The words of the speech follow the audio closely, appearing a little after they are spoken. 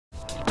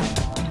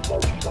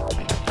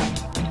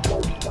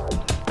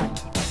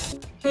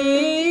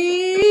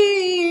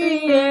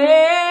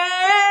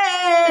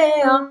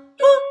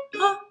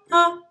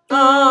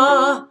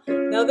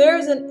Now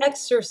there's an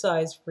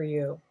exercise for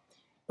you.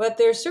 But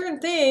there's certain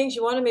things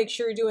you want to make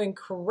sure you're doing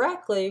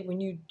correctly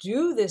when you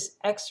do this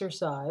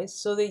exercise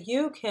so that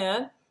you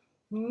can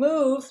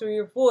move through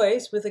your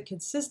voice with a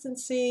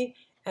consistency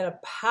and a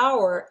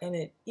power and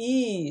an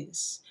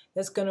ease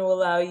that's going to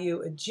allow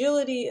you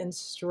agility and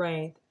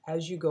strength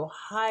as you go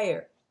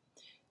higher.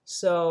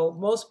 So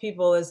most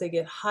people, as they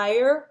get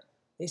higher,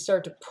 they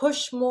start to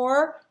push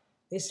more,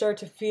 they start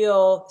to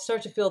feel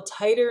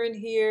tighter in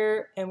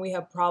here, and we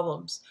have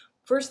problems.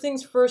 First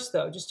things first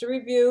though, just to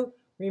review,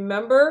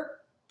 remember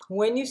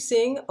when you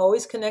sing,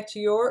 always connect to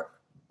your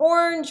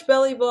orange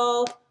belly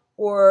ball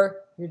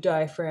or your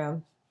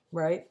diaphragm,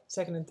 right?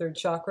 Second and third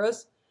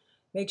chakras.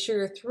 Make sure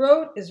your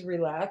throat is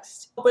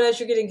relaxed. But as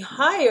you're getting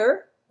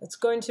higher, it's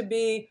going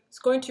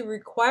to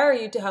require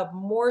you to have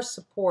more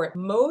support.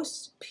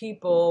 Most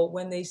people,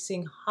 when they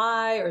sing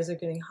high or as they're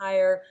getting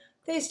higher,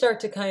 they start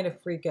to kind of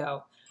freak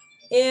out.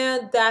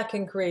 And that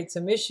can create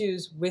some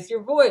issues with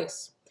your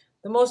voice.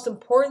 The most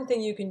important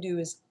thing you can do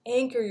is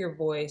anchor your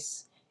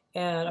voice.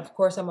 And of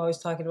course, I'm always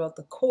talking about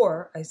the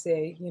core. I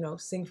say,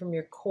 sing from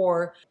your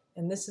core.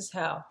 And this is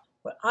how.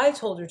 What I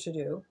told her to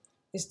do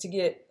is to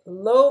get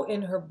low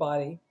in her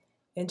body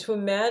and to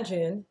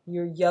imagine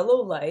your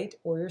yellow light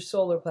or your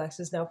solar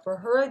plexus. Now for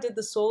her, I did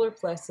the solar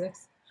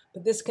plexus,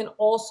 but this can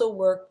also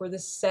work for the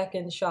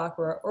second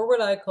chakra, or what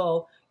I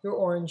call your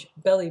orange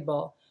belly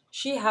ball.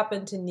 She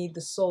happened to need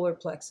the solar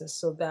plexus,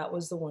 so that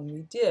was the one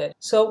we did.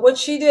 So what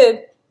she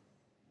did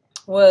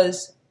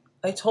was,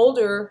 I told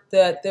her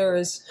that there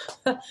is,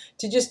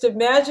 to just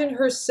imagine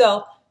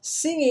herself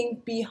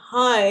singing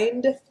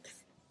behind,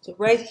 so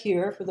right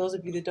here, for those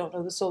of you that don't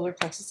know the solar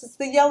plexus, it's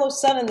the yellow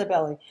sun in the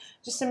belly.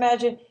 Just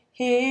imagine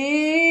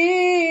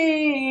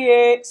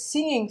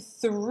singing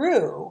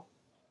through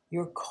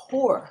your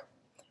core.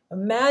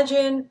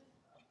 Imagine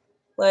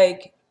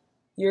like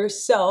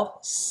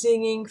yourself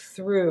singing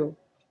through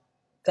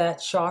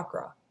that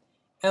chakra.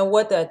 And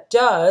what that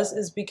does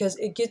is, because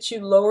it gets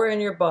you lower in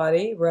your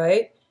body,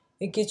 right?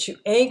 It gets you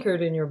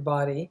anchored in your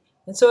body.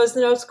 And so as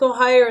the notes go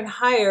higher and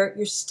higher,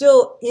 you're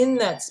still in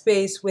that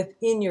space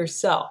within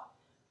yourself.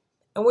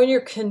 And when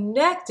you're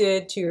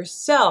connected to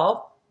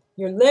yourself,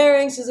 your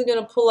larynx isn't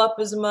going to pull up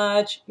as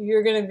much.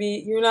 You're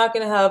not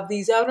going to have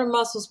these outer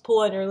muscles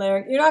pull on your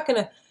larynx. You're not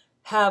going to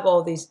have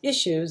all these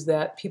issues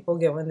that people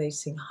get when they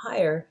sing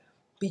higher,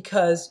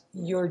 because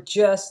you're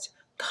just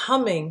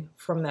coming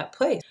from that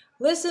place.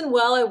 Listen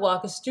while I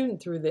walk a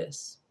student through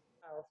this.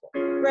 Powerful.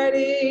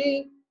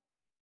 Ready?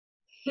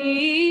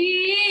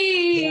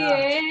 Yeah.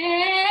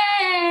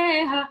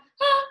 Ha,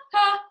 ha,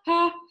 ha,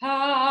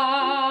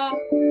 ha.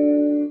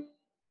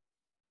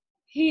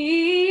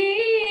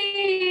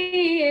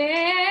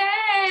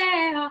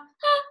 Ha,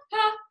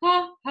 ha, ha,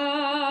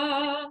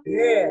 ha.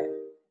 Yeah.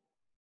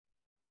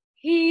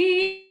 Ha,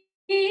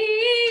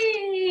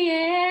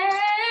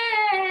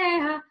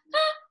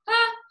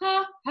 ha, ha,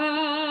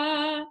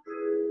 ha.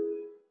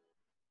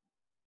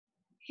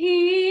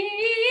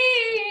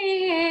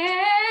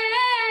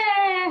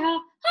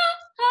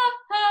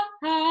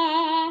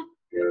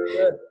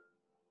 Good.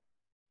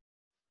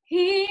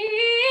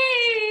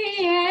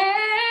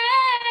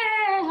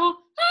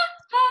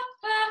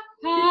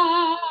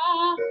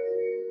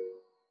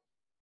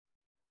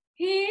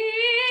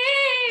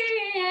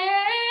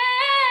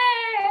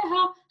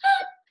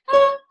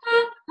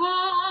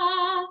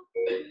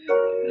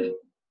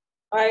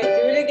 All right, do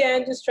it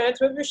again. Just try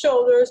to move your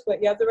shoulders,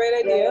 but you have the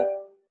right idea.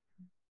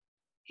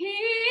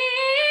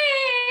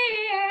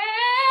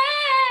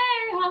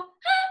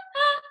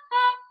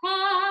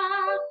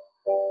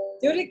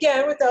 Do it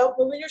again without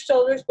moving your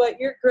shoulders, but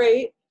you're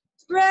great.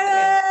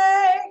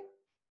 Ready?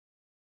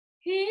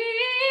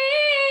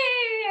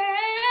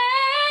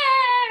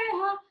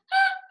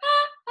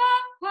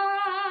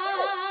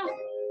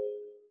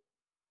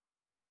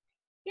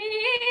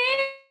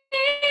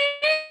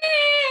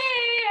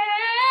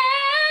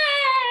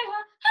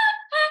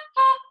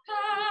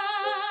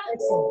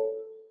 Excellent.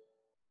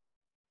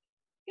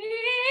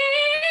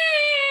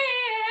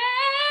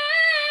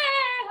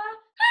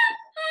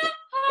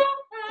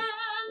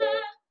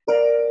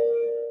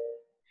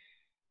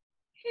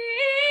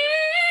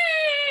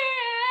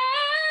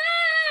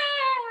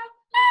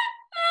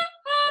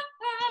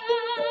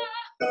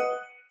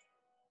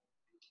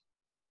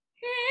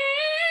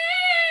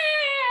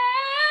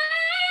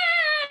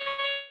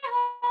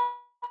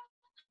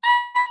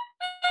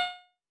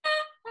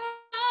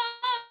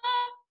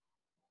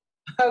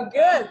 Oh,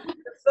 good.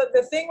 So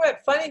the thing went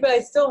funny, but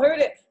I still heard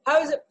it.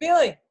 How is it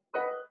feeling? It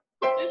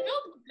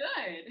feels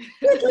good.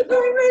 Keep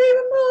going, ready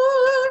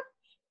more.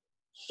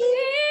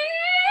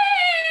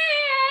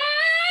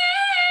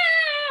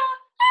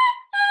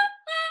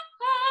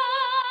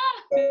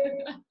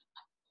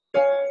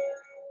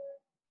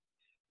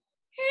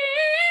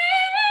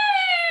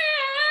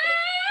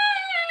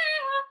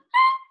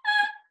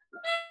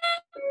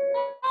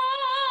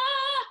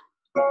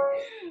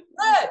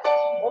 Good.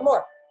 One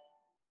more.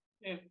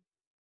 Yeah.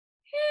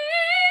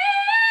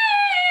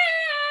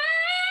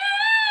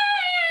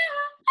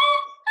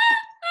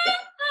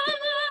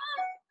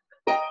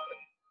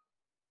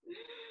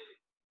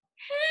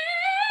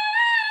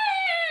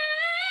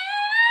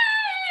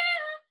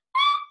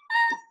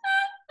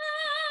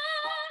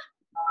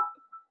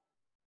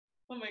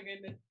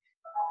 goodness.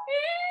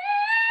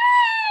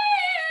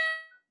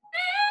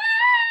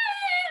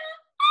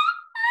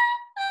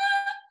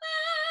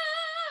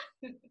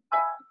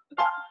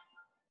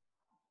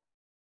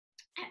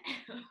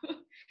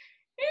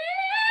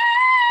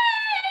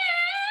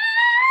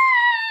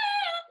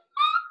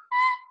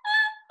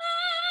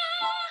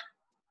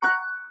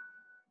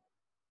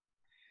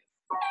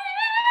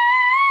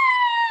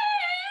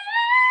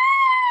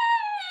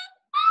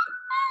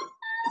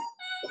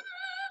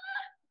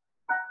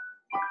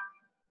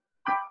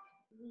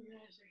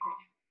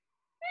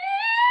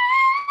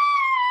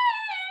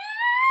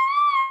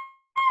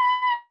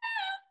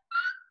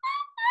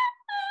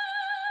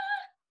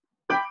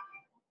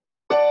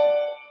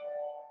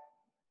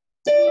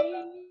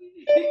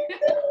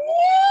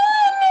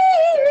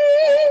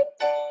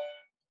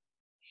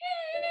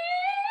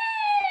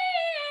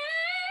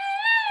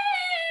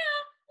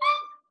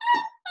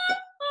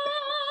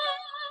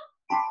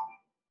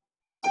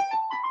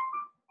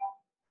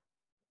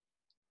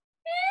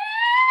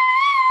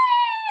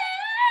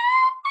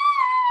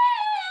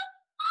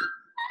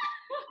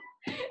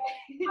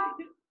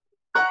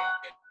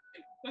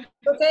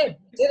 Okay,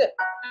 did it.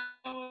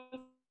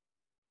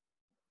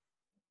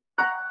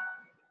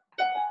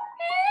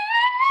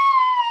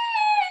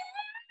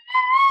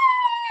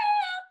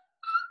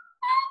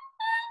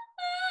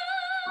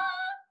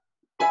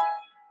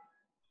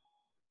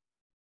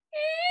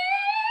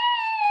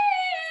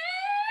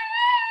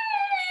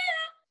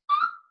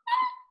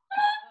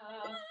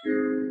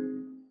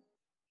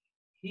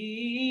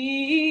 Yeah,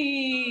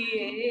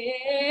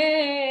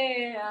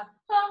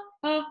 ha,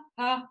 ha,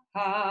 ha,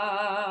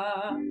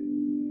 ha.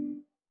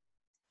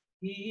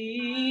 Yeah,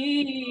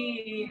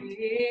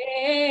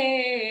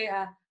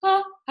 ha,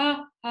 ha,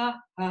 ha,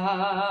 ha.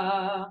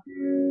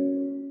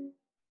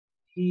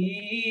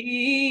 Yeah,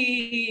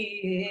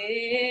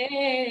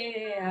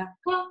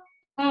 ha,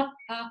 ha,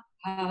 ha,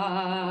 ha.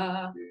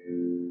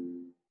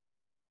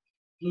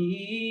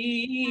 Yeah,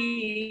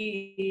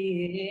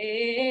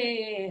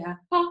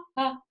 ha,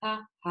 ha,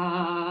 ha,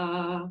 ha.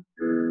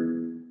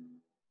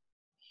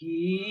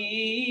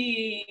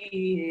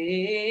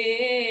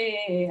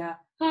 Yeah,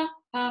 ha,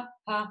 ha,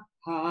 ha,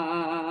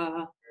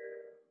 ha.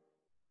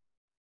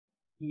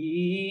 Yeah,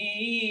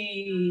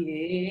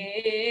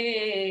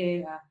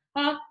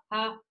 ha,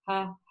 ha,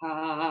 ha,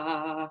 ha.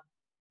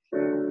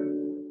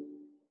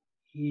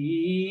 Yeah,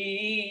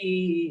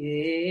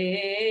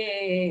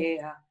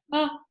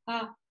 ha, ha,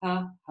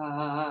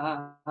 ha,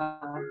 ha.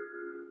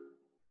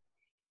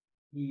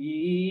 Yeah,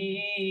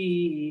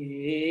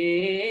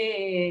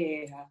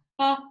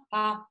 ha,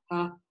 ha,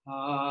 ha,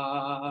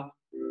 ha.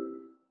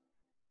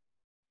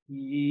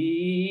 Yeah,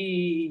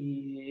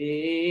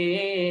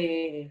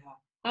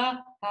 ha,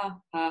 ha,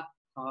 ha,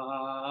 ha.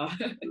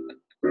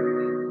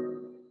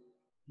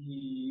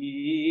 Yeah,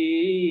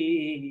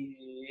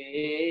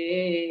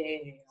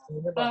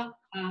 ha,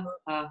 ha,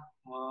 ha,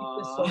 ha.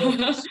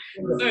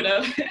 Sort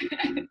of.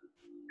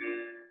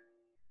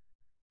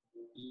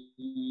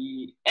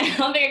 I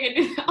don't think I can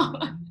do that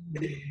one.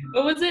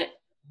 What was it?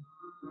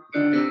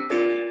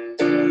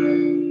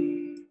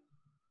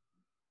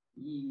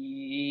 Yeah.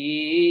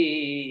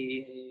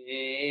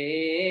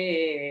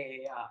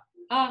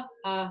 Ha,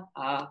 ha,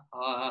 ha,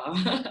 ha.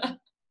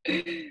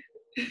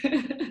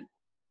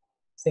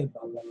 Say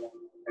blah, blah, blah.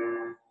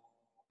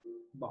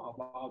 Ba,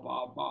 ba, ba,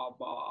 ba,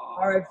 ba.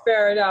 All right,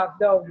 fair enough.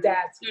 No,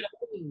 that's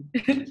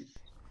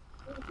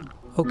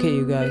okay,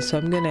 you guys. So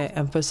I'm going to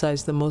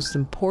emphasize the most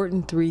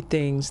important 3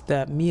 things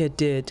that Mia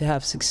did to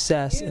have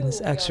success in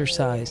this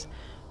exercise.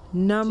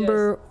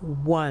 Number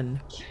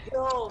 1,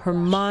 her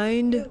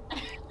mind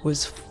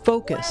was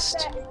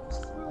focused.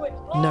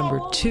 Number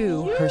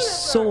 2, her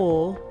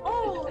soul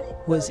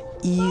was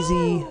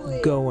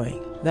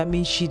easygoing. That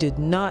means she did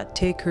not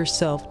take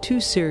herself too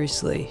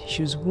seriously.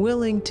 She was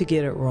willing to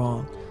get it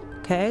wrong.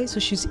 Okay, so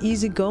she's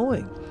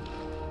easygoing.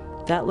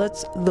 That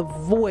lets the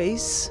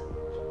voice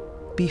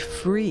be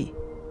free.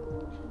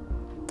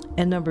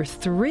 And number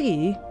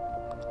 3,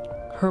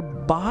 her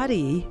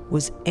body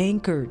was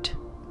anchored.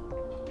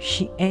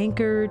 She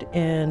anchored,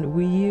 and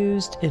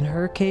in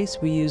her case,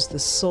 we used the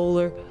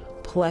solar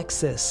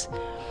plexus.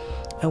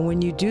 And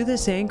when you do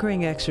this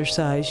anchoring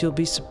exercise, you'll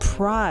be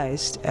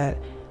surprised at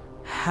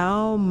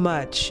how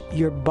much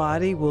your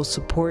body will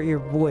support your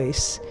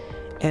voice,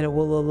 and it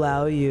will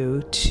allow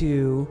you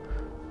to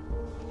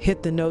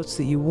hit the notes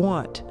that you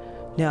want.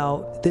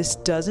 Now, this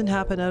doesn't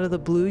happen out of the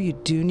blue. You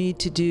do need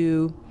to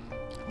do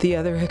the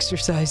other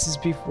exercises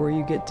before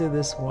you get to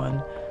this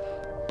one.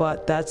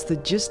 But that's the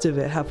gist of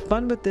it. Have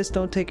fun with this.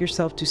 Don't take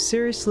yourself too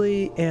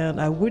seriously. And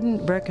I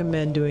wouldn't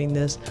recommend doing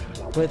this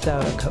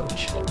without a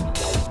coach.